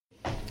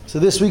So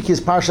this week is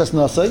Parshas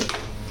Nasso,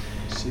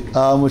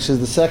 which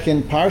is the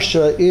second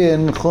Parsha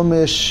in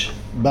Chumash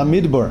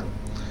Bamidbar.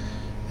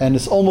 And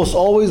it's almost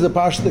always the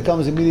Parsha that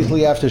comes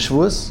immediately after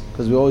Shavuos,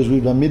 because we always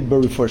read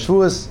Bamidbar before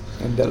Shavuos.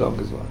 And the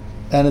longest one.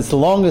 And it's the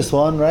longest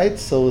one, right?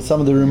 So some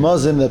of the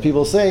Remuzim that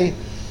people say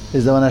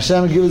is that when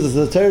Hashem gives us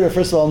the Torah,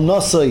 first of all,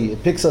 Nasso,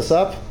 it picks us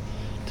up.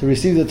 To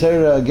receive the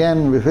Torah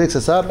again, it picks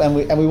us up, and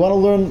we want to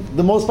learn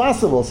the most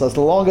possible. So it's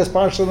the longest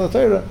Parsha in the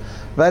Torah,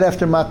 right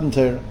after Matan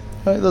Torah.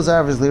 Right? Those are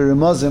obviously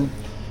Remuzim,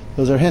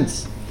 those are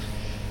hints.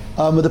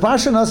 But the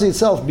Parsha Nasso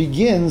itself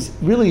begins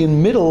really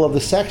in middle of the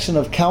section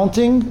of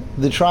counting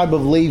the tribe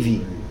of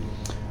Levi.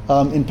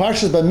 In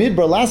Parshas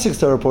Bamidbar, last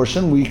week's Torah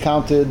portion, we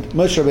counted,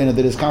 Moshe Rabbeinu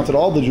did, counted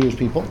all the Jewish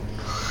people.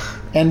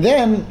 And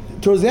then,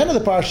 towards the end of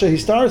the Parsha, he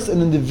starts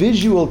an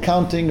individual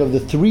counting of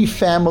the three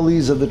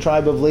families of the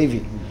tribe of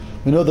Levi.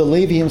 We know that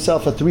Levi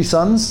himself had three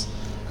sons.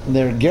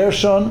 They're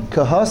Gershon,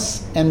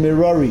 Kahas, and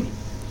Merari.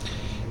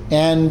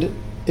 And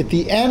at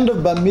the end of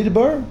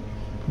Bamidbar,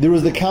 there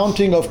was the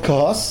counting of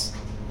Kahas.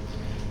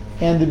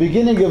 And the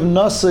beginning of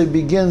Nasso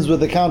begins with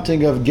the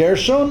counting of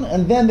Gershon,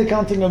 and then the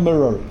counting of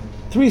Merari.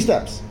 3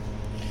 steps.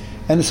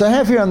 And so I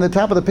have here on the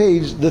top of the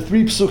page the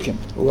 3 psukim.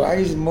 Why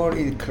is more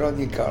in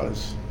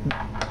Chronicles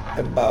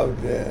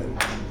about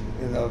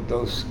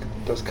those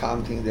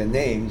counting the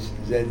names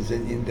than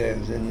in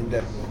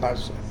the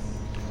Parsha?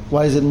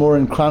 Why is it more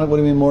in Chronicles? What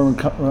do you mean more in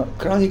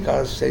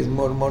Chronicles says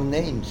more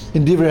names.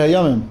 In Divrei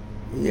Hayamim?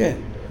 Yeah.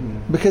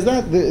 Because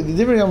the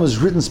Divrei Hayamim was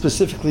written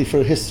specifically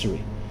for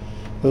history.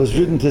 It was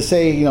written to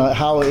say,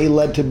 how A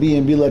led to B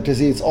and B led to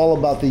Z. It's all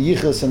about the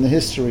yichus and the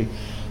history.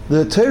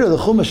 The Torah, the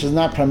Chumash, is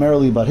not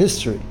primarily about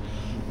history.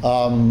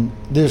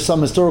 There's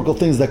some historical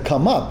things that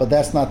come up, but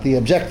that's not the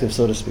objective,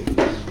 so to speak.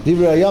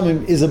 Divrei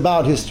Hayamim is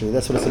about history.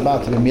 That's what it's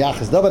about, to be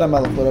Miyachas David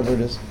HaMelech, whatever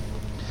it is.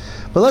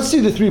 But let's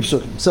do the 3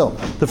 psukim. So,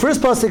 the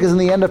first pasuk is in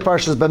the end of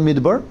Parshas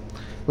Bamidbar.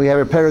 We have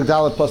a Perek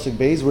Dalet pasuk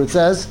Beis, where it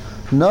says,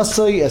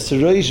 Nasso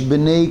esreish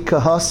b'nei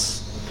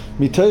Kahas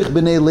mitoich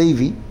b'nei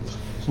Levi.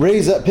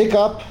 Raise up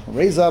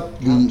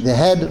the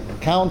head,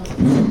 count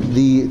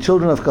the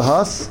children of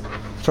Kahas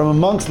from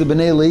amongst the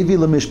b'nei Levi,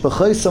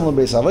 l'mishpachaisam,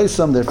 l'beis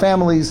avaisam, their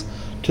families,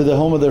 to the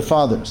home of their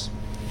fathers.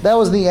 That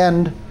was the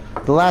end,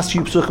 the last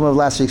few psukim of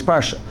last week's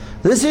Parsha.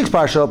 This week's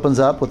Parsha opens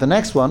up with the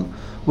next one,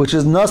 which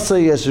is Nasso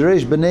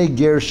Yesresh B'nei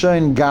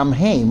Gershon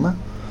Gamheim.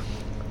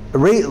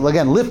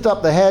 Again, lift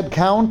up the head,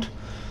 count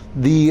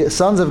the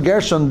sons of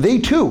Gershon, they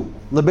too,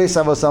 L'beis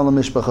avosam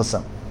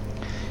l'mishpachasam.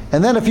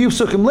 And then a few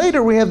psukim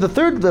later, we have the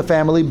third of the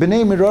family,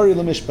 B'nei Merari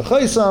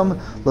l'mishpachasam,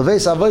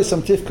 L'beis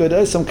avosam tifkod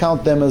osam,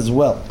 count them as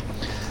well.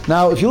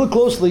 Now, if you look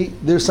closely,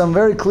 there's some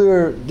very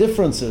clear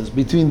differences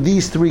between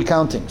these 3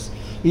 countings.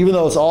 Even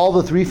though it's all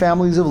the 3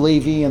 families of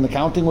Levi, and the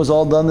counting was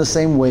all done the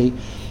same way,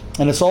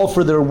 and it's all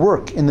for their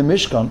work in the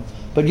Mishkan,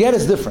 but yet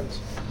it's different.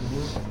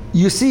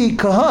 You see,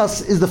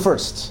 Kahas is the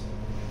first,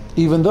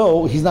 even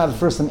though he's not the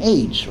first in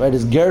age, right?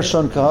 It's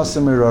Gershon, Kahas,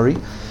 and Merari.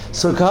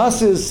 So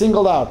Kahas is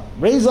singled out.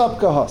 Raise up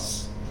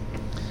Kahas.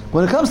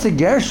 When it comes to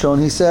Gershon,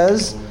 he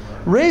says,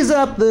 raise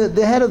up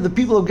the head of the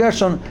people of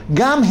Gershon,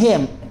 Gam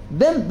him,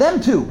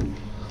 them too.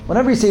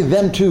 Whenever you say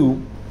them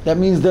too, that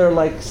means they're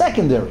like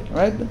secondary,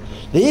 right?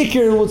 The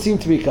Ikir would seem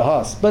to be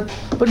Kahas, but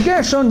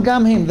Gershon,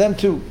 Gam him, them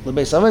too.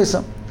 L'beis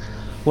avaisam.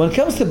 When it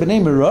comes to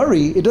B'nai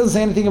Merari, it doesn't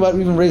say anything about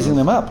even raising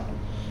them up.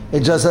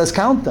 It just says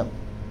count them.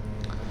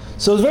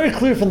 So it's very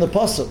clear from the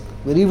pasuk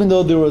that even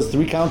though there was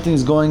 3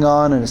 countings going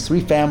on, and it's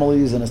 3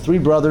 families, and it's 3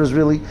 brothers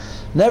really,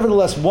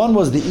 nevertheless one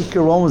was the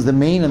Ikar, one was the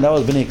main, and that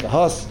was B'nai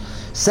Kahas.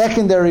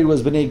 Secondary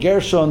was B'nai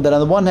Gershon, that on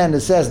the one hand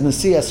it says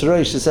Nasi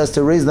Esreish, it says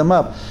to raise them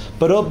up,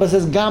 but it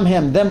says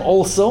Gamhem, them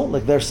also,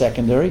 like they're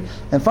secondary.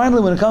 And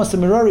finally, when it comes to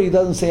Merari, it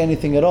doesn't say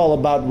anything at all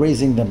about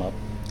raising them up.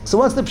 So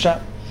what's the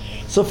pshat?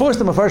 So first,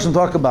 the Mefarshim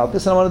talk about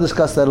this, and I want to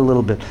discuss that a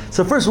little bit.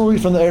 So first, we'll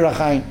read from the Eirach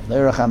Chaim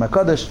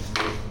HaKadosh,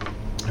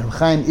 Eirach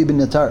Chaim Ibn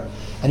Yatar,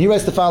 and he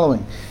writes the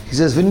following. He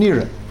says,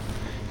 "V'nira."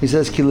 He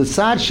says, "Ki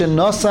l'tzad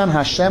shenosan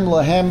Hashem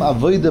lahem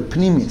avoda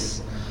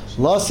pnimis,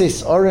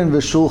 lases oren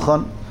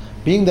v'shulchan."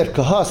 Being that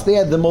Kahas, they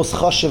had the most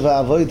chashuv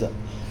avoda.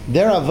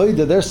 Their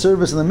avoda, their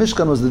service in the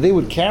Mishkan was that they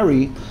would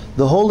carry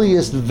the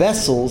holiest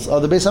vessels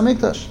of the Beis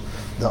Hamikdash,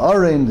 the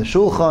oren, the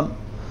shulchan.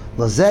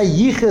 Lazeh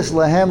yiches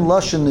lahem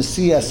lashon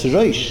nesi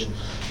esreish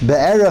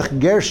be'erach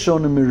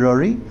Gershon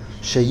Merari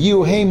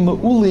sheyu heim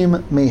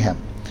meulim mehem.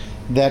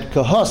 That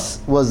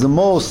Kahas was the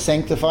most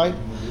sanctified,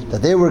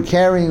 that they were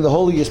carrying the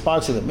holiest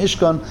parts of the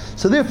Mishkan,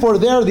 so therefore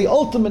they're the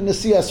ultimate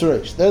nesi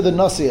esreish. They're the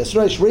nasi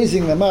esreish,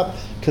 raising them up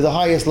to the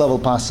highest level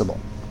possible.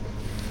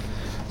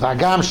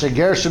 V'agam she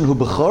Gershon hu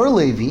bechor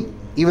Levi,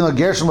 even though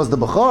Gershon was the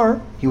bechor,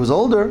 he was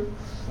older.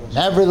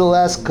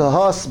 Nevertheless,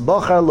 Kahas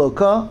bachar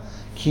loka.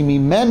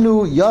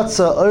 Kimimenu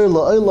yatsa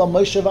oila oila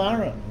Moshe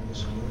v'Aaron.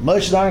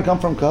 Moshe and Aaron come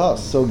from Kahas,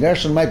 so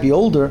Gershon might be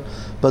older,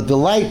 but the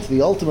light,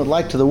 the ultimate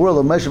light to the world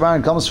of Moshe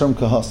v'Aaron comes from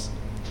Kahas.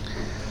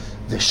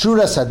 The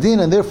shura sadin,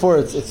 and therefore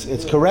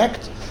it's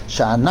correct.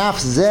 Sha'anaf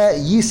ze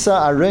yisa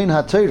arein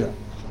haTorah,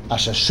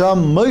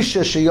 ashasham Moshe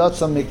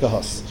sheyatsa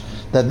mikahas.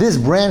 That this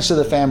branch of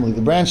the family,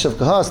 the branch of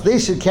Kahas, they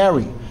should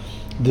carry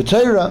The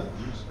Torah,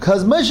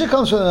 because Moshe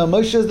comes from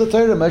Moshe is the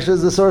Torah. Moshe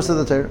is the source of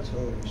the Torah.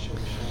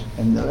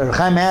 And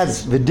Chaim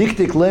adds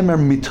v'diktik lemer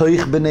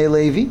mitoich b'nei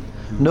Levi.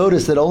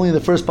 Notice that only in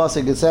the first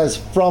pasuk it says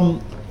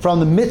from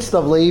the midst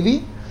of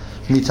Levi.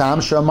 Mitam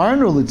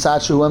shamarnu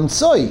litzatchu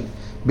emtsoi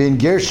ben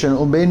Gershon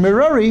u'ben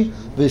Merari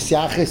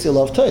v'syaches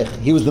ilav toich.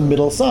 He was the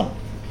middle son.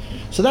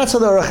 So that's how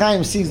the Orach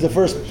Chaim sees the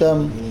first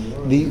the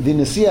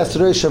Nesias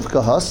Rosh of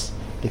Kahas,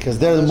 because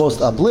they're the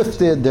most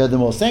uplifted, they're the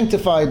most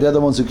sanctified, they're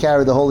the ones who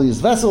carry the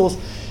holiest vessels.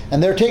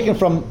 And they're taken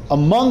from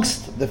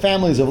amongst the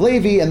families of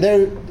Levi, and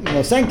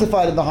they're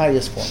sanctified in the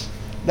highest form.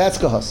 That's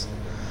Kahas.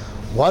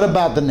 What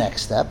about the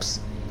next steps?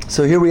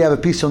 So here we have a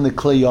piece from the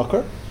Klei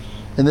Yoker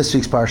in this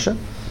week's Parsha,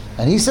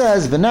 and he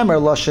says,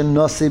 "V'nemer loshen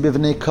nasi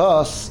b'vnei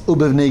Kahas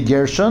u'b'vnei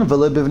Gershon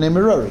v'le b'vnei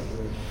Merari."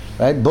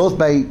 Right, both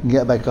by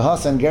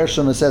Kahas and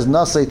Gershon it says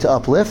nasi to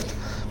uplift,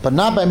 but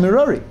not by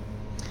Merari.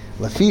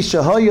 Lafi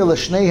shahoya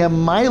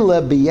l'shneihem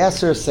ma'ila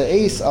b'yaser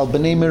se'es al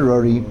b'nei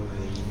Merari.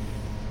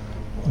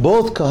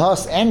 Both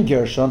Kahas and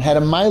Gershon had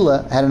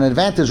an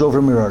advantage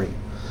over Merari.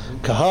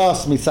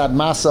 Kahas mitzad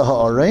masa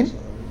ha'arein.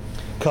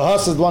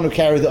 Kahas is the one who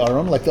carried the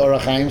aron, like the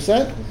Orach Chaim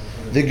said.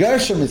 The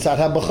Gershon mitzad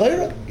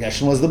ha'bechira.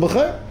 Gershon was the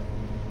bechir.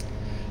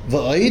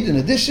 V'oid, in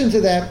addition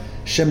to that,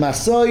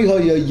 shemasoi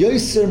hoya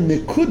yoser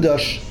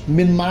mikudash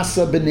min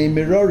masa b'nei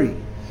Merari.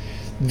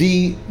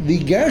 The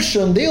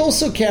Gershon, they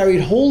also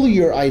carried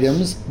holier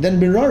items than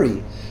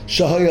Merari.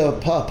 Shahaya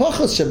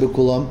pachas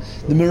shebekulam.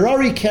 The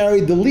Merari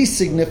carried the least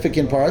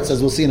significant parts,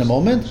 as we'll see in a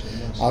moment.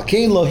 Al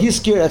kain lo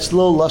hiskir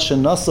etzlo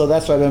lashon Nasso.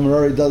 That's why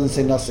Merari doesn't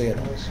say Nasso at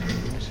all.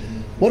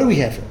 What do we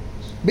have here?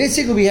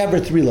 Basically, we have here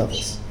three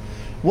levels.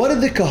 What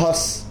did the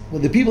Kahas,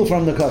 the people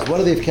from the Kahas, what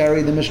do they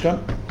carry in the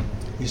Mishkan?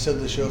 You said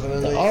the Shulchan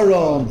and the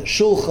Aron, the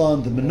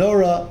Shulchan, the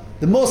Menorah,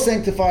 the most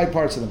sanctified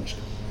parts of the Mishkan.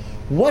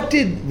 What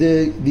did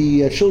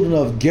the children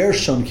of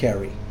Gershon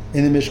carry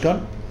in the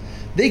Mishkan?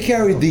 They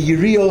carried the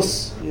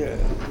Yerios,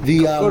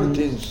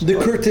 the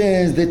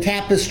curtains, the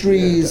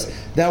tapestries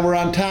that were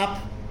on top.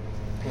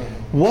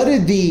 What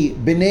did the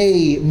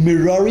Bnei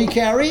Merari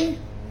carry?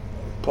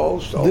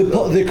 Poles.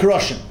 The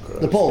Kerushim,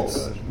 the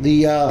poles.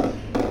 The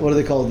what are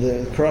they called?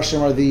 The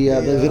Kerushim are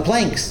the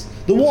planks,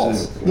 the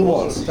walls.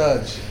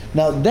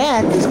 Now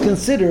that is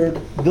considered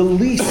the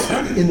least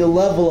in the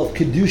level of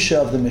Kedusha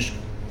of the Mishkan.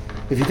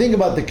 If you think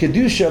about the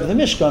Kedusha of the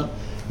Mishkan,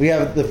 we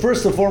have the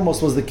first and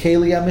foremost was the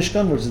Kelia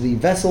Mishkan, which is the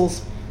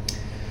vessels.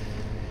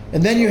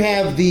 And then you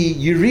have the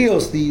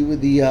Yerios, the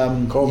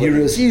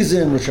Yerios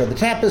Izim, which are the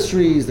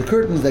tapestries, the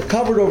curtains that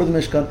covered over the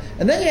Mishkan.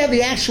 And then you have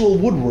the actual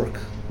woodwork,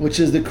 which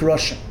is the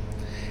Kerushim.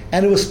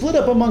 And it was split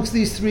up amongst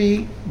these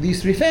three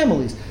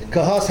families.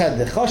 Kahas had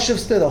the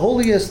Chashivste, the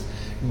holiest.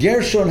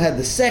 Gershon had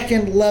the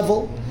second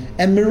level.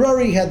 And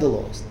Merari had the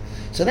lowest.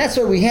 So that's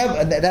why we have,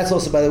 and that's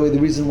also, by the way, the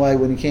reason why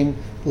when you came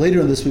later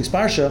in this week's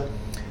Parsha,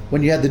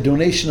 when you had the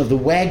donation of the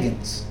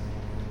wagons,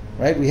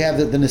 right? We have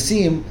that the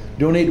Nasiim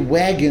donate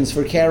wagons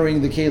for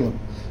carrying the Kalim.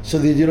 So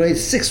they donate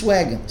 6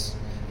 wagons.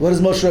 What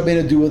does Moshe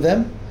Rabbeinu do with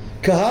them?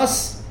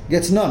 Kahas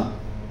gets none.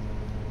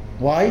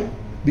 Why?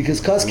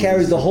 Because Kahas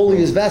carries the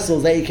holiest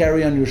vessels that you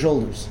carry on your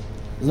shoulders.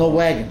 There's no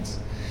wagons.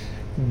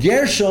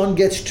 Gershon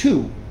gets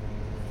 2.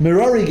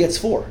 Merari gets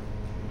 4.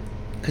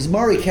 Because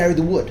Merari carried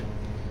the wood.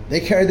 They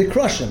carried the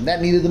Kerushim.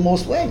 That needed the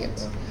most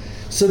wagons.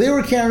 So they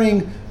were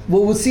carrying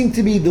what would seem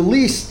to be the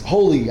least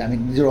holy. I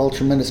mean, these are all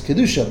tremendous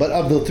Kedusha. But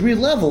of the 3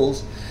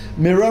 levels,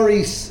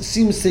 Merari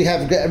seems to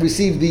have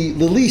received the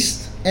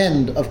least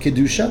end of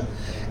Kedusha.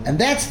 And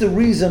that's the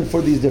reason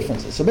for these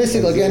differences. So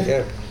basically,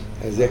 again...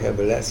 They have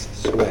less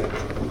sweat.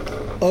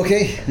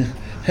 Okay,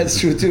 that's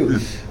true too.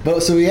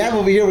 But so we have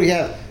over here, we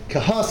have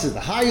Kahas is the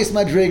highest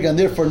Madrig, and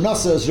therefore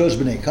Nasso is Rosh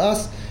B'nai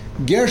Kahas.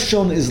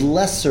 Gershon is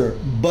lesser,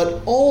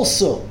 but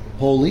also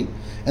holy.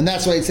 And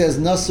that's why it says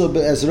Nasso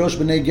as Rosh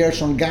B'nai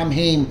Gershon Gam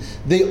Haim,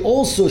 they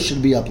also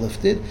should be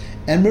uplifted.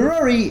 And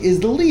Merari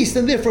is the least,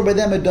 and therefore by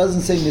them it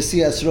doesn't say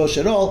Messias Rosh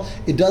at all.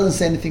 It doesn't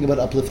say anything about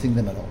uplifting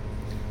them at all.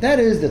 That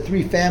is the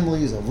 3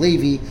 families of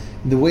Levi,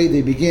 the way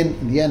they begin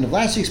in the end of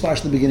last week's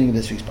Parsha, the beginning of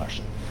this week's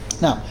Parsha.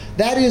 Now,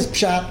 that is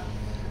Pshat,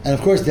 and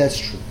of course that's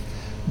true.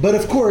 But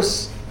of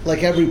course,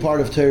 like every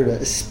part of Torah,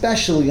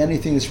 especially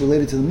anything that's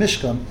related to the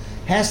Mishkan,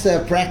 has to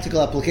have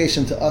practical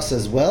application to us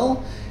as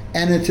well.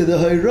 And to the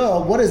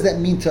Horah, what does that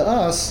mean to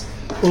us?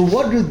 Or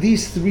what do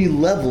these 3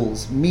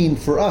 levels mean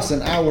for us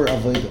in our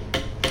Avodah?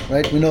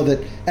 Right? We know that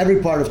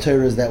every part of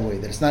Torah is that way.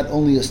 That it's not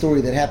only a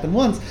story that happened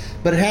once,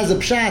 but it has a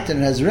pshat,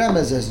 and it has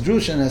remez, it has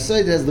drush, and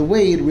it has the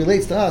way it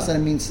relates to us, and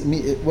it means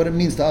what it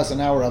means to us in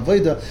our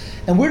avodah.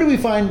 And where do we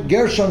find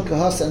Gershon,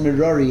 Kahas, and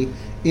Merari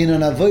in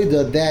an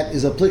avodah that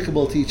is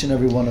applicable to each and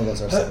every one of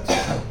us ourselves?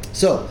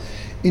 So,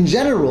 in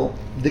general,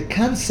 the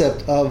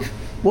concept of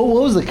what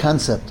was the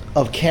concept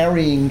of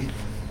carrying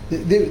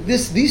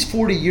these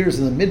 40 years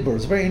in the Midbar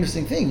is a very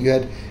interesting thing.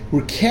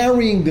 We're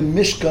carrying the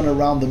Mishkan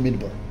around the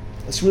Midbar.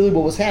 That's really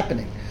what was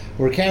happening.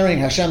 We're carrying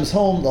Hashem's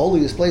home, the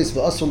holiest place,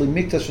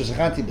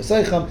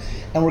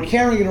 and we're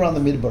carrying it around the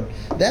Midbar.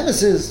 The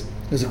emes is,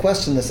 there's a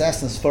question that's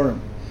asked in Sfarim,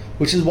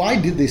 which is, why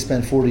did they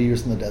spend 40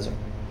 years in the desert?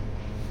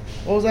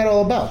 What was that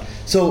all about?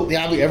 So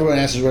everyone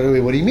answers right away,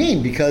 what do you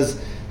mean? Because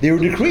they were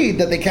decreed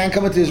that they can't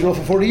come into Israel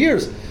for 40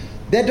 years.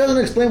 That doesn't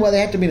explain why they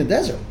had to be in a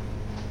desert.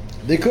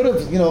 They could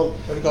have, Could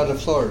have gone to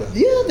Florida.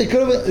 Yeah, they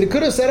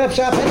could have set up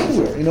shop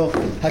anywhere.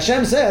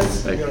 Hashem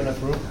says. You got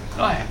enough room?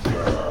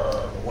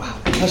 Wow.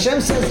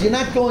 Hashem says you're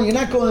not going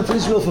into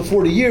Israel for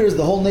 40 years.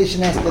 The whole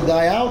nation has to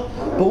die out.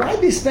 But why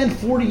did they spend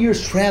 40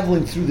 years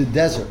traveling through the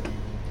desert?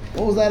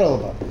 What was that all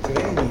about?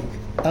 Training.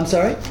 I'm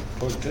sorry?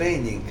 For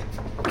training.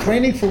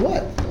 Training for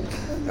what?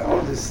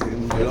 All these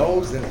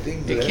laws and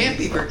things. It can't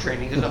be for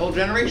training because the whole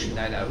generation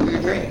died out. We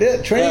were training.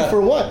 Yeah, training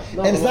for what?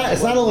 And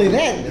it's not only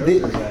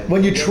that.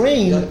 When you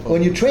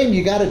train,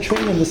 you got to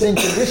train in the same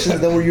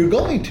conditions that where you're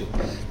going to.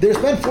 They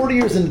spent 40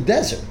 years in the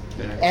desert,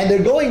 and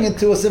they're going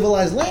into a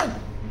civilized land.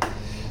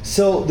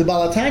 So the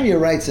Baal HaTanya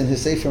writes in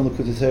his Sefer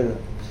Likutei Torah,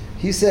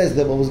 he says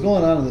that what was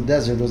going on in the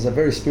desert was a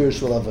very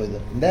spiritual avodah,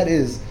 and that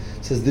is,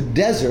 says the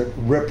desert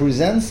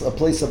represents a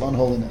place of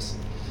unholiness.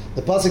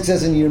 The pasuk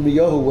says in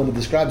Yirmiyahu, when it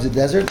describes the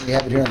desert, we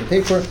have it here on the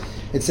paper,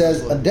 it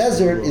says a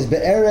desert is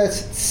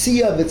be'eretz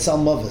tzia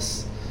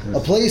v'tzalmavis, a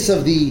place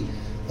of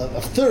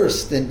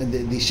thirst and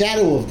the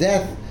shadow of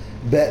death.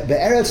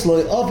 Be'eretz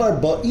lo avar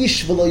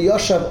ba'ish v'lo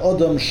yoshav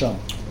odom sham.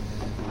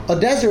 A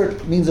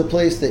desert means a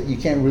place that you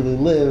can't really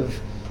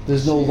live.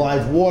 There's no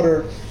live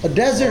water. A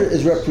desert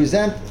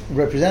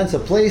represents a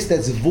place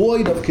that's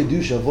void of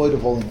kedusha, void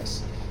of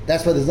holiness.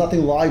 That's why there's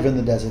nothing live in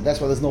the desert. That's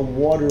why there's no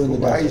water in the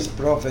desert. Why is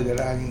prophet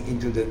running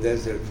into the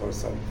desert for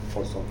some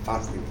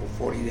fasting for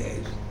 40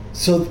 days?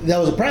 So that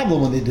was a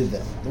problem when they did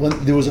that. When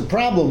there was a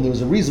problem, there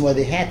was a reason why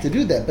they had to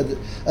do that. But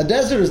a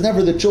desert is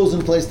never the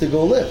chosen place to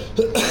go live.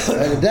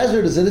 Right? A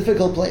desert is a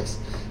difficult place.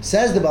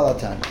 Says the Baal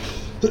HaTanya,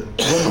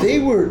 when they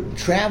were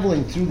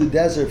traveling through the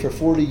desert for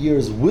 40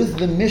 years with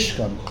the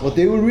Mishkan, what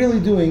they were really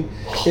doing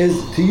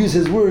is, to use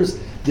his words,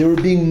 they were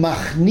being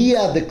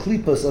machnia the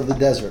klipas of the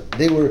desert.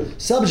 They were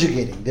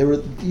subjugating. They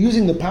were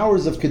using the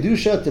powers of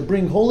Kedusha to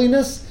bring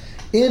holiness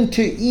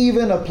into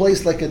even a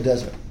place like a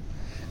desert.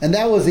 And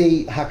that was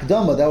a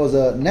hakdama, that was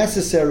a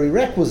necessary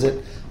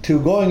requisite to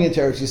going into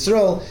Eretz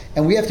Yisrael,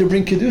 and we have to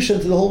bring Kedusha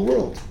into the whole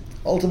world.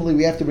 Ultimately,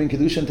 we have to bring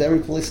Kedusha into every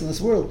place in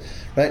this world,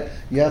 right?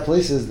 You have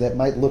places that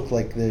might look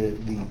like the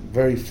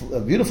very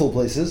beautiful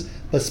places,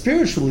 but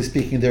spiritually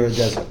speaking, they're a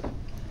desert,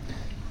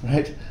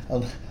 right?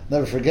 I'll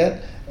never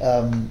forget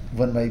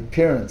when my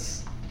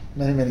parents,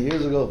 many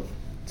years ago,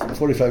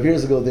 45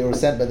 years ago, they were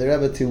sent by the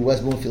Rebbe to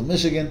West Bloomfield,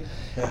 Michigan,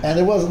 and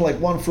there wasn't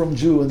like one from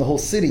Jew in the whole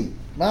city.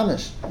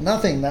 Mamish,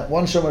 nothing, not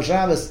one Shomer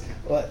Shabbos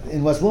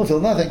in West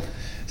Bloomfield, nothing.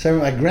 So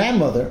my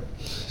grandmother,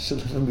 she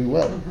lived and be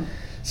well,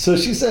 so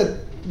she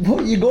said,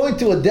 "What, you going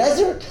to a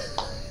desert?"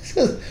 She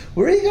goes,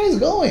 "Where are you guys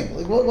going?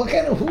 Like, what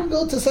kind of, who would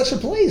go to such a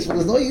place? Well,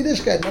 there's no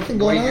Yiddishkeit, nothing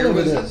going on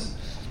over there." This?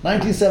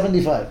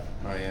 1975.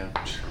 Oh yeah.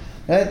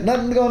 Right?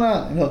 Nothing going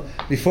on.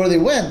 Before they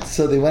went,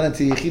 so they went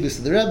into Chassidus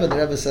to the Rebbe, and the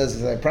Rebbe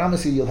says, "I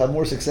promise you, you'll have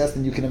more success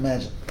than you can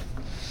imagine."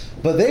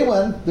 But they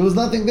went, there was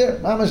nothing there,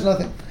 not much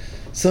nothing.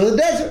 So the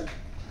desert.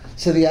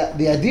 So the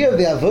idea of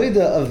the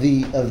avodah of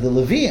the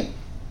Leviim,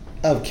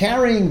 of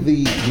carrying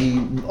the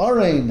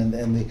Orain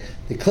and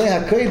the Klei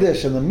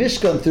HaKodesh and the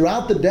Mishkan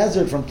throughout the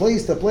desert from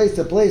place to place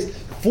to place,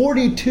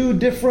 42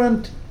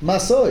 different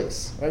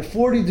masois, right?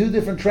 42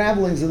 different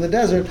travelings in the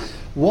desert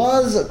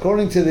was,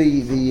 according to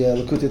the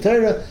Likutei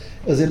Torah,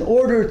 was in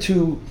order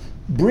to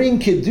bring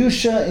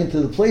Kedusha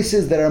into the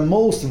places that are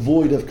most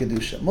void of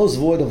Kedusha, most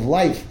void of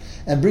life,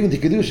 and bring the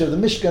Kedusha of the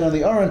Mishkan and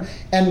the Aron.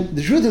 And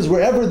the truth is,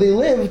 wherever they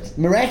lived,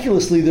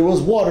 miraculously there was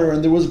water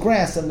and there was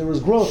grass and there was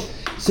growth.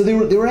 So they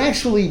were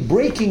actually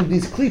breaking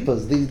these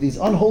klipas, these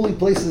unholy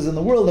places in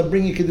the world, and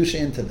bringing Kedusha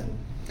into them.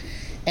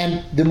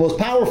 And the most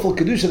powerful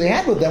Kedusha they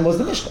had with them was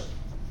the Mishkan.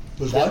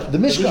 The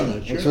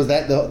Mishkan, which was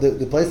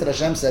the place that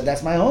Hashem said,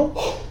 "That's my home."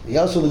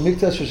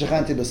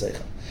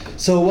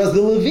 So it was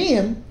the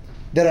Leviim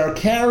that are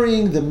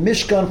carrying the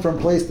Mishkan from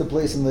place to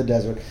place in the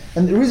desert.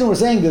 And the reason we're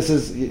saying this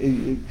is,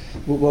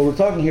 what we're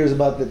talking here is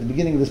about the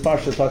beginning of this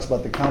parsha talks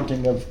about the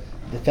counting of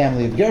the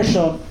family of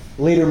Gershon,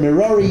 later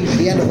Merari,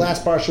 the end of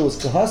last parsha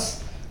was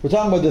Kahas. We're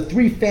talking about the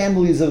three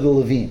families of the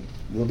Leviim.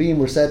 The Leviim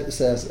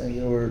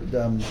were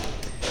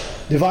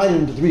divided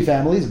into three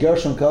families,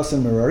 Gershon, Kahas,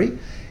 and Merari.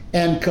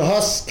 And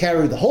Kahas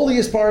carried the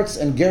holiest parts,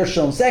 and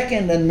Gershon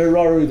second, and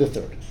Merari the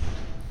third.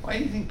 Why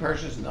do you think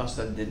Parshas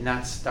Nasso did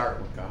not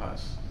start with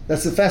Kahas?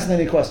 That's a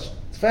fascinating question.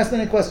 It's a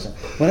fascinating question.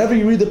 Whenever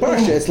you read the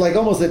parsha, it's like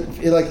almost like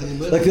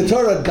the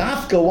Torah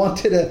Dafka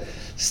wanted to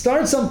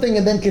start something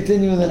and then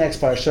continue in the next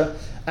parsha.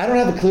 I don't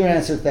have a clear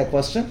answer to that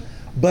question,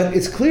 but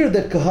it's clear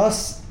that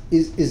Kahas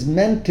is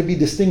meant to be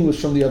distinguished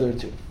from the other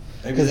two.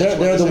 Because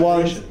they're the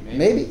ones,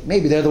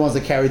 maybe they're the ones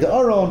that carry the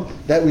Aron,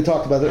 that we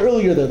talked about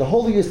earlier. They're the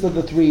holiest of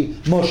the three.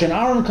 Moshe and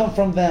Aaron come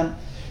from them.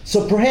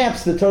 So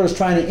perhaps the Torah is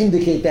trying to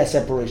indicate that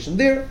separation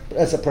there.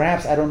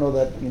 Perhaps, I don't know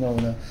that in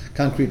a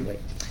concrete way.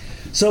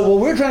 So what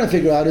we're trying to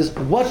figure out is,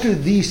 what do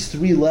these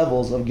three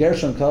levels of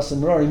Gershon, Kahas,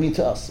 and Merari mean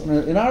to us?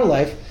 In our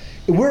life,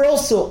 we're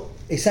also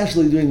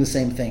essentially doing the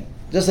same thing.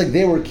 Just like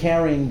they were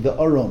carrying the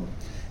Aron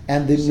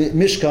and the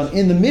Mishkan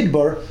in the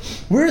Midbar,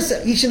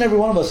 each and every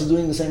one of us is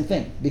doing the same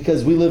thing,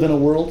 because we live in a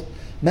world.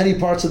 Many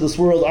parts of this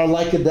world are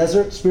like a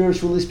desert,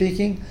 spiritually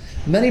speaking.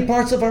 Many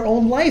parts of our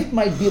own life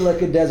might be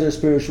like a desert,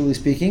 spiritually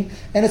speaking,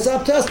 and it's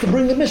up to us to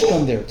bring the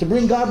Mishkan there, to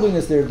bring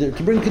godliness there,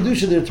 to bring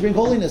Kedusha there, to bring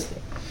holiness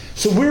there.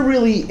 So we're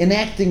really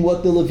enacting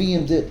what the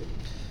Leviim did.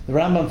 The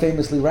Rambam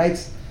famously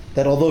writes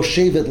that although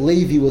Shevet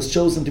Levi was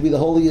chosen to be the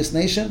holiest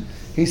nation,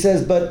 he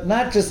says, but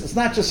it's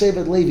not just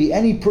Shevet Levi.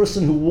 Any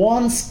person who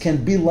wants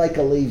can be like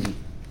a Levi,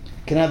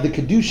 can have the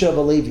Kedusha of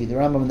a Levi. The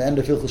Rambam in the end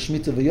of Hilchos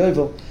Shemitah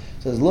v'Yovel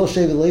says, Lo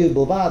Shevet Levi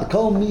Bilvad,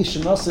 Kol Mi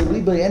Shenosei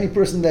Liba, any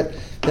person that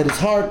his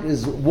heart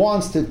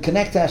wants to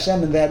connect to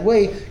Hashem in that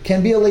way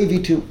can be a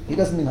Levi too. He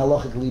doesn't mean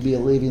halachically be a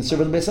Levi and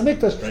serve in the Beis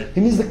HaMikdash. Right. He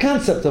means the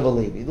concept of a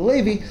Levi. The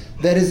Levi,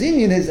 that his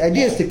Indian, his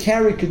idea is to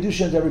carry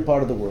Kedusha into every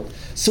part of the world.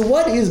 So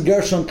what is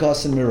Gershon,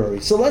 Kahas, and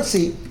Merari? So let's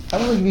see. I'm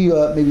going to give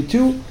you maybe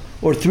 2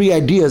 or 3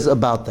 ideas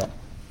about that.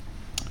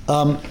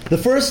 The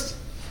first,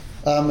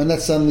 and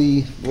that's on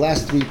the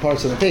last 3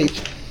 parts of the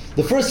page.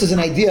 The first is an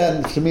idea,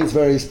 and to me it's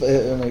very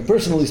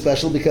personally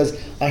special,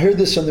 because I heard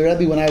this from the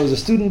Rebbe when I was a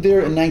student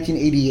there in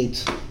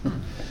 1988,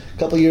 a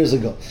couple of years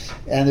ago.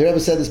 And the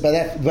Rebbe said this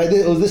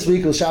it was this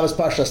week, it was Shabbos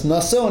Parshas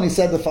Nasso, and he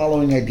said the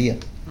following idea.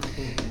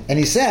 And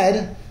he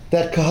said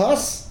that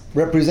Kahas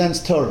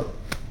represents Torah.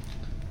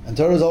 And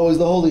Torah is always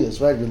the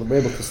holiest, right? We're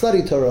able to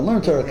study Torah,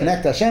 learn Torah,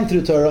 connect Hashem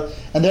through Torah,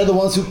 and they're the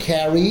ones who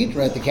carried,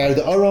 right? They carry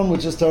the Aron,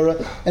 which is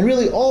Torah, and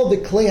really all the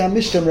Klei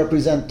HaMishkan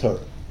represent Torah.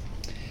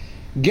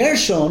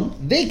 Gershon,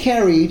 they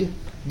carried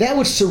that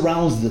which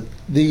surrounds the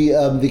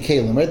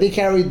kelim, right? They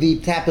carried the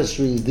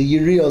tapestries, the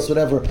yirios,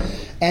 whatever.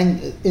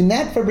 And in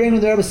that, for Brandon,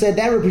 the Rebbe said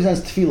that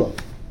represents tefillah.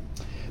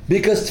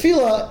 Because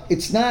tefillah,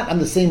 it's not on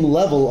the same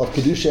level of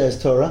Kedusha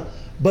as Torah,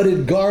 but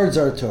it guards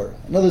our Torah.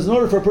 In other words, in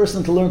order for a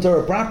person to learn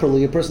Torah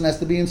properly, a person has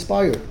to be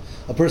inspired.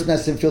 A person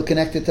has to feel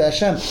connected to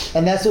Hashem.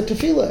 And that's what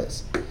tefillah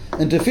is.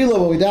 And tefillah,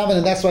 when we daven,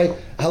 and that's why,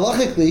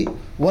 halachically,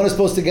 one is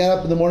supposed to get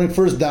up in the morning,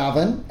 first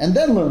daven, and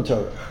then learn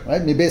Torah.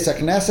 Right? Mibeis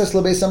HaKnesses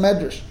lebeis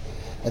HaMedrash.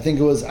 I think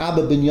it was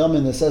Abba Ben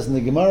Yamin that says in the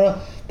Gemara,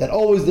 that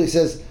always,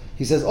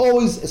 he says,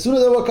 always, as soon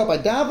as I woke up, I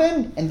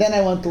daven, and then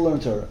I went to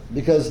learn Torah.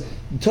 Because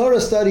Torah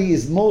study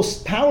is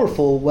most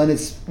powerful when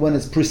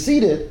it's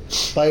preceded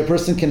by a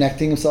person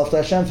connecting himself to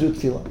Hashem through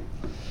tefillah.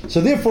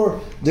 So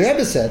therefore, the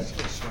Rebbe said,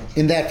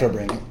 in that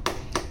Farbrengen,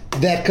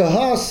 that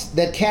Kahas,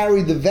 that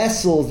carry the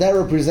vessels, that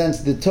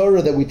represents the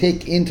Torah that we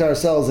take into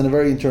ourselves in a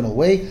very internal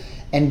way.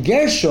 And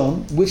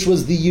Gershon, which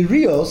was the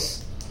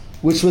Yirios,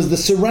 which was the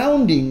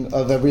surrounding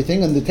of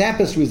everything, and the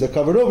tapestries that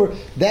covered over,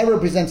 that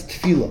represents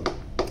Tefillah.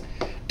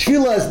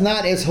 Tefillah is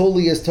not as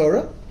holy as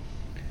Torah,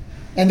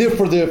 and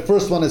therefore the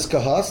first one is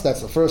Kahas,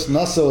 that's the first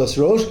Nasso as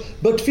Rosh,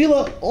 but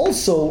Tefillah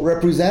also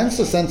represents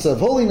a sense of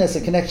holiness,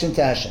 a connection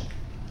to Hashem.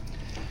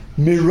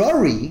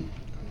 Mirari,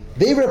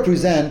 they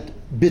represent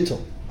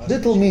Bittul.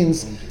 Bittul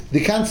means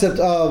the concept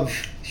of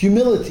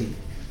humility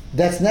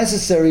that's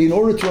necessary in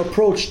order to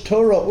approach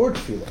Torah or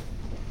Tefillah.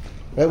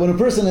 Right? When a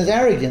person is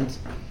arrogant,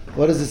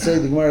 what does it say?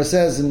 The Gemara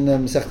says in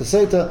Masechta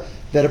Sotah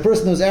that a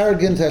person who's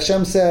arrogant,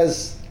 Hashem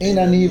says, "Ein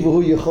ani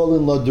v'hu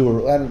yecholin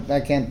ladur." I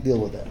can't deal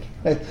with that.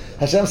 Right?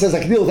 Hashem says, I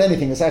can deal with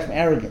anything aside from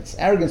arrogance.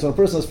 Arrogance, when a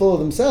person is full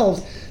of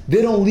themselves,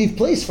 they don't leave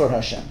place for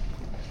Hashem,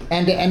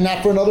 and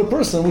not for another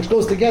person, which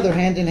goes together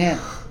hand in hand.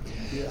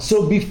 Yeah.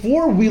 So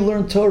before we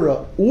learn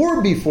Torah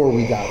or before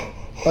we daven,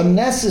 a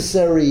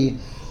necessary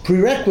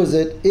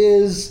prerequisite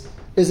is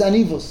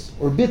anivus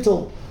or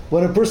bittul.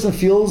 When a person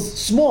feels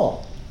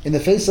small in the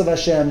face of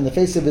Hashem, in the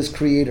face of his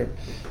Creator.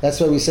 That's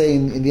why we say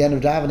in the end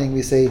of davening,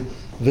 we say,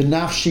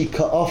 "V'nafshi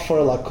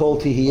ka'ofar lakol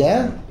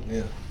tihiyeh,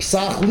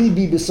 psach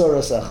libi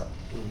b'sorasecha."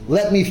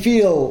 Let me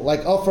feel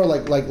like offer,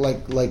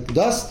 like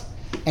dust,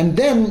 and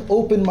then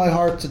open my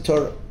heart to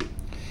Torah.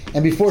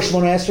 And before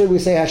Shemona Esrei, we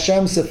say,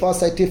 "Hashem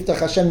sefasai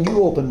tiftach." Hashem,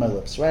 you open my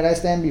lips. Right? I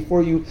stand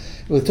before you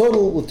with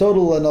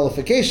total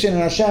nullification,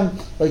 and Hashem,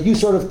 like you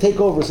sort of take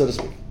over, so to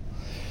speak.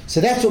 So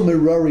that's what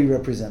Mirari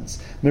represents.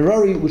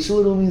 Mirari, which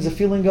literally means a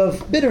feeling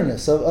of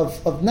bitterness,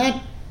 of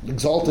not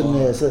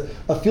exaltedness,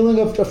 a feeling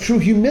of true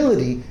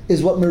humility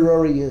is what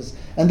Mirari is.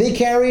 And they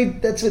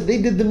carried, that's it,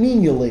 they did the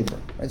menial labor.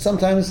 Right?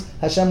 Sometimes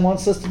Hashem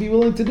wants us to be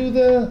willing to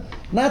do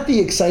not the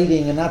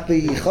exciting and not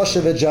the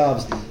chashav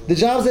jobs, the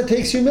jobs that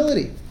takes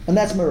humility. And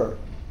that's Mirari.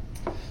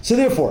 So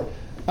therefore,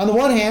 on the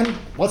one hand,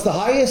 what's the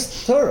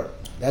highest? Torah.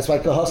 That's why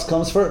Kahas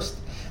comes first.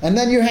 And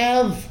then you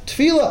have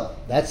Tefillah.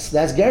 That's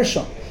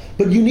Gershon.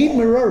 But you need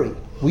Mirari.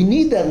 We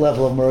need that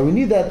level of Mirari. We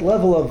need that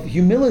level of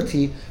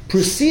humility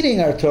preceding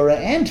our Torah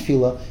and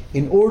Tefillah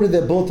in order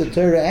that both the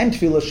Torah and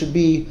Tefillah should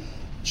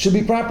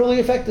be properly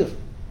effective.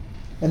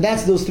 And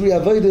that's those 3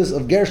 avodas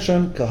of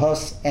Gershon,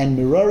 Kahas, and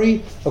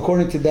Mirari,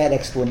 according to that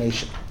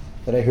explanation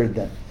that I heard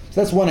then.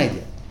 So that's one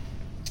idea.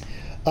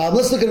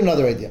 Let's look at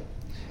another idea.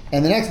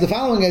 And the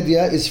following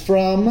idea is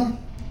from,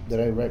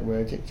 did I write where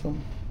I take it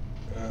from?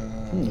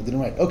 I didn't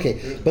write. Okay,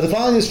 but the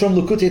following is from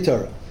Likutei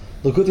Torah.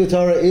 Likutei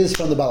Torah is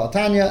from the Baal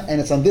HaTanya,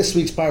 and it's on this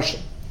week's Parsha.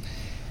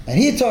 And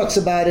he talks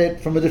about it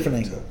from a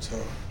different angle.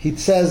 He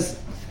says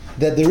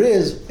that there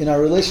is, in our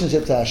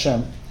relationship to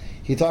Hashem,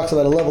 he talks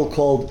about a level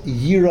called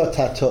Yira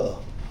Tata.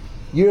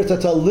 Yira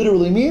Tata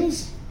literally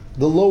means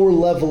the lower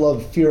level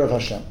of fear of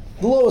Hashem.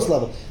 The lowest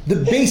level. The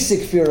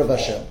basic fear of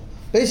Hashem.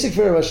 Basic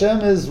fear of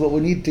Hashem is what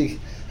we need to,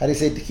 how do you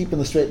say, to keep in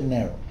the straight and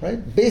narrow,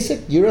 right? Basic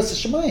Yiras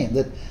Hashemayim,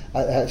 that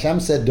Hashem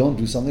said don't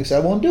do something, so I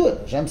won't do it.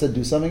 Hashem said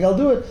do something, I'll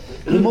do it.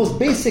 The most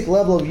basic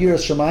level of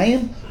Yiras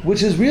Hashemayim,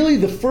 which is really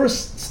the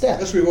first step.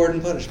 That's reward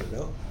and punishment,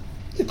 no?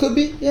 It could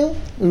be, yeah.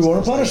 Reward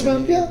and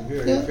punishment, yeah.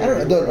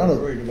 I don't know.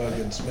 Worried about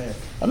getting smacked.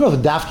 I don't know if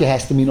dafka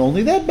has to mean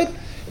only that, but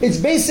it's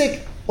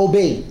basic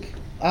obeying.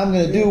 I'm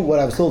going to do what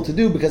I was told to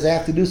do because I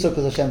have to do so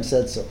because Hashem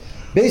said so.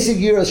 Basic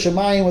Yiras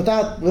Shamayim.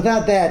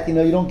 Without that, you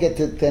don't get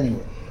to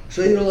anywhere.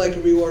 So you don't like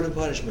the reward and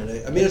punishment?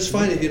 I mean, it's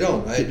fine if you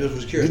don't. I just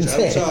was curious.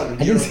 I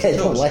didn't say I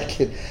don't like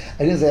it.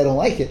 I didn't say I don't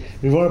like it.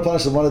 Reward and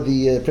punishment is one of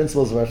the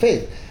principles of our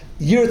faith.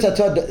 Yirat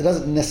Hatah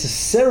doesn't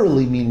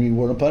necessarily mean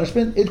reward and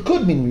punishment. It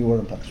could mean reward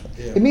and punishment.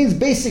 Yeah. It means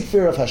basic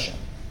fear of Hashem.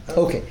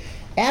 Okay.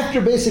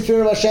 After basic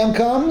fear of Hashem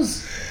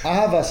comes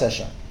Ahavas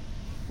Hashem,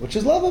 which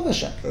is love of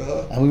Hashem.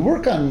 And we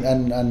work on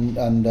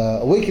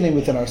awakening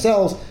within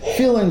ourselves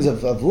feelings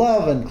of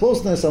love and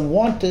closeness and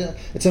want to.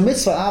 It's a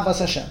mitzvah, Ahavas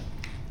Hashem.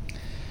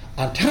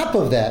 On top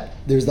of that,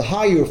 there's the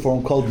higher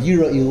form called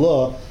Yira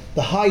Ilah,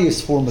 the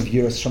highest form of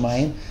Yiras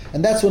Shamayim,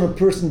 and that's when a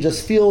person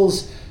just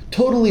feels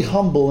totally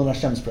humble in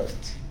Hashem's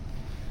presence.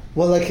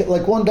 Well,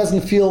 like one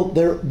doesn't feel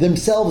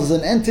themselves as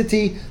an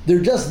entity,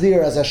 they're just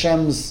there as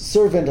Hashem's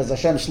servant, as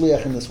Hashem's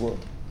shliach in this world.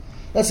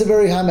 That's a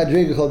very high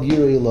madriga called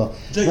Yira Ilah.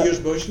 Is that Yiras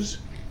Boishas?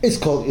 It's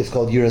called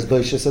Yiras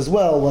Boishas as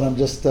well, when I'm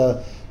just,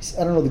 I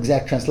don't know the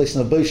exact translation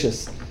of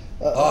Boishas.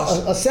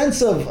 Awesome. A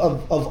sense of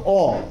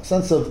awe, a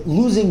sense of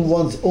losing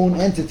one's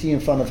own entity in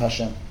front of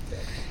Hashem.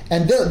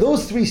 And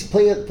those three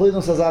play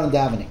themselves out in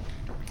davening.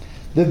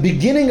 The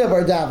beginning of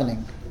our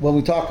davening, when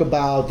we talk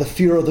about the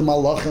fear of the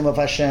malachim of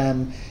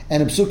Hashem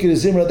and Psuki de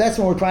Zimra, that's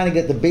when we're trying to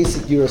get the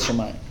basic Yiras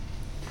Shamayim.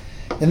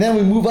 And then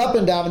we move up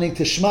in davening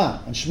to Shema,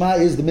 and Shema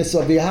is the mitzvah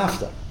of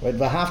V'ahavta, right?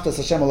 V'ahavta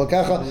Hashem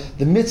Elokecha.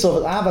 The mitzvah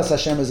of Avas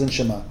Hashem is in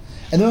Shema.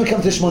 And then we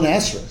come to Shemona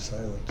Esrei.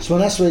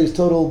 Shemona Esrei is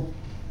total.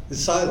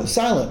 It's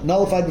silent,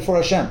 nullified before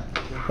Hashem,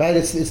 right?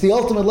 It's the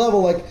ultimate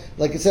level,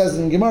 like it says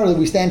in Gemara, that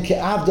we stand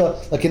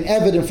ke'avda, like an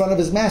Eved in front of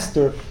his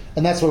master,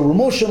 and that's why we're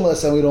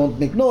motionless and we don't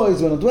make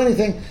noise, we don't do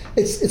anything.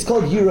 It's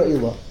called Yira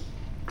Ilah.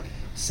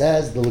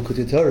 Says the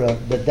Likutei Torah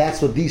that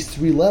that's what these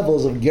three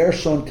levels of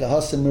Gershon,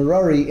 Kahas, and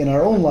Merari in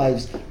our own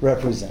lives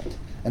represent.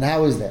 And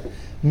how is that?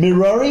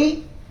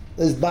 Merari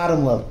is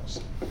bottom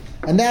levels,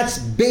 and that's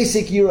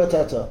basic Yira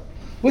Tata,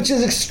 which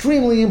is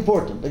extremely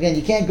important. Again,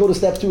 you can't go to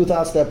step 2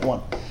 without step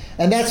 1.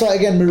 And that's why,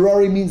 again,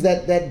 Mirari means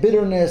that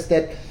bitterness,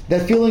 that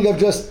feeling of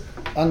just,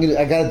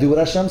 I got to do what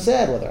Hashem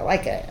said, whether I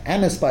like it,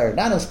 I'm inspired,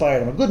 not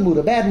inspired, I'm in a good mood,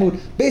 a bad mood.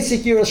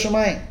 Basic Yiras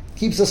Shamayim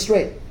keeps us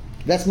straight.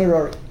 That's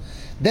Mirari.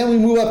 Then we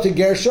move up to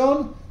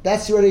Gershon.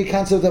 That's already a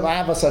concept of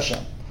Avas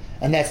Hashem.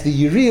 And that's the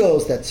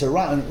Yirios that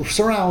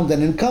surround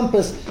and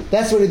encompass.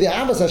 That's already the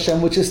Avas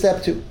Hashem, which is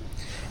step 2.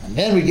 And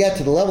then we get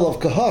to the level of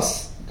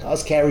Kahos.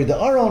 Kahos carry the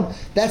Aron.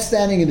 That's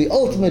standing in the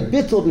ultimate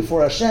bittul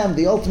before Hashem,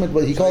 the ultimate,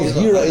 what he calls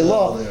Yira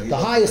Ilah, the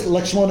highest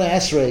Shemona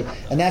Esrei.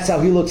 And that's how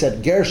he looks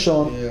at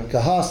Gershon,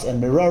 Kahos, and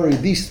Merari,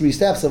 these 3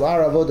 steps of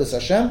Ar Avodas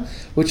Hashem,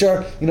 which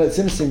are, it's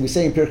interesting, we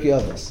say in Pirkei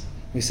Avos,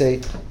 we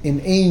say, in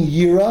Ein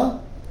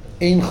Yira,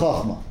 Ein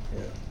Chachma.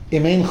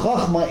 In Ein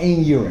Chachma,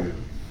 Ein Yira.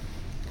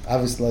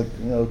 Obviously,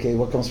 okay,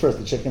 what comes first,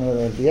 the chicken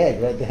or the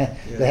egg, right? The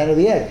hen or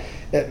the egg.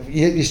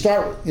 You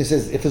start. It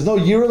says if there's no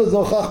yira, there's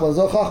no chachma. There's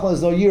no chachma,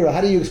 there's no yira.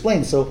 How do you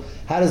explain? So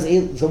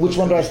which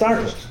one do I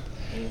start with?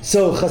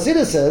 So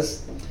Chassidus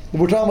says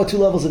we're talking about 2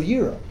 levels of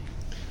yira.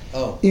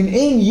 Oh. In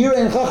ein yira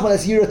and chachma,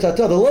 that's yira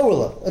tata, the lower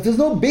level. If there's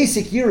no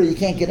basic yira, you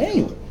can't get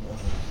anywhere.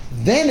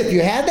 Then if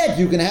you had that,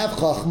 you can have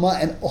chachma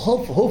and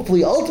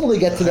hopefully ultimately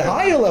get to the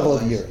higher level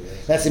of yira.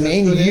 That's in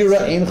ein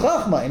yira, ein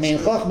chachma, in ein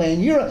chachma,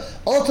 ein yira,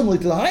 ultimately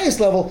to the highest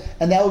level,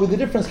 and that will be the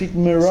difference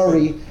between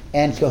Merari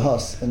and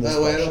Kahos in this. By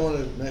the way, I don't want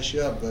to mess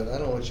you up, but I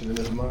don't want you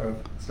to miss Mara.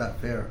 It's not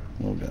fair.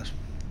 Oh gosh.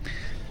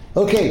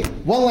 Okay,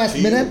 one last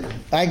minute.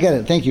 I get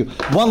it. Thank you.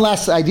 One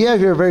last idea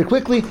here, very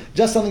quickly.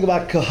 Just something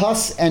about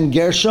Kahos and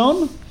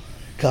Gershon.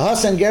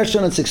 Kahos and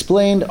Gershon, it's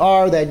explained,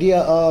 are the idea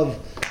of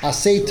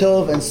Asei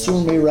Tov and Sur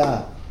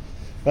Meirah.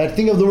 Right?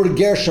 Think of the word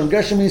Gershon.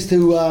 Gershon means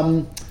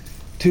to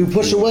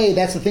push away.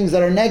 That's the things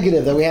that are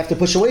negative that we have to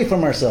push away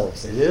from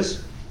ourselves. It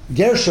is.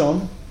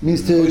 Gershon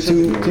means to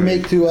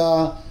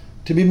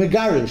be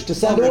megarish, to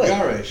send away.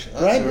 Megarish.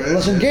 Right?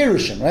 Lashon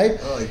gerushin, right?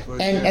 Oh,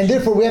 and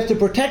therefore we have to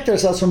protect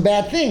ourselves from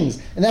bad things.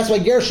 And that's why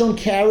Gershon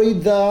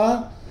carried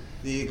the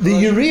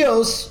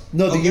Yirios,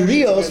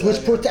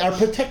 which are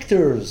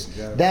protectors.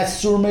 That's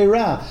Sur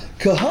Meirah.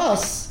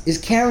 Kahas is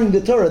carrying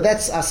the Torah.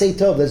 That's Asei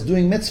Tov. That's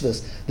doing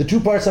mitzvahs. The 2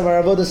 parts of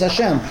our Avodas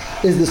Hashem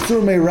is the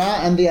Sur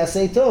Meirah and the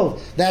Asei Tov.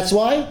 That's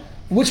why.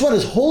 Which one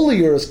is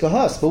holier is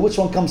Kahas, but which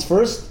one comes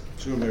first?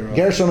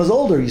 Gershon is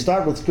older. You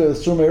start with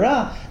Sur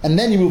Meirah, and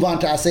then you move on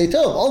to Asei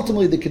Tov.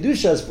 Ultimately, the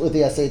Kedusha is with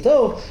the Asei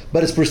Tov,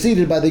 but it's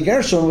preceded by the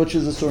Gershon, which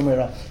is the Sur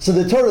Meirah. So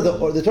the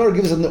Torah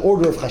gives them the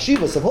order of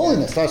Chashivas, of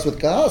holiness. Starts with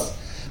Kahas.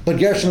 But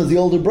Gershon is the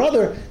older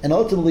brother, and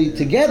ultimately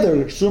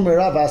together, Sumer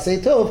Rav Asei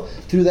Tov,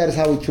 through that is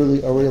how we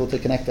truly are able to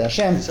connect to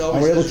Hashem, It's and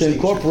always we're able to interesting.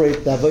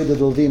 incorporate the Avodah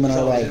Levim in It's our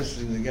always lives.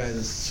 interesting, the guy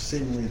that's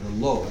seemingly the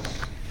lowest, is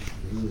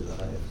really the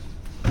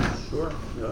highest. Sure.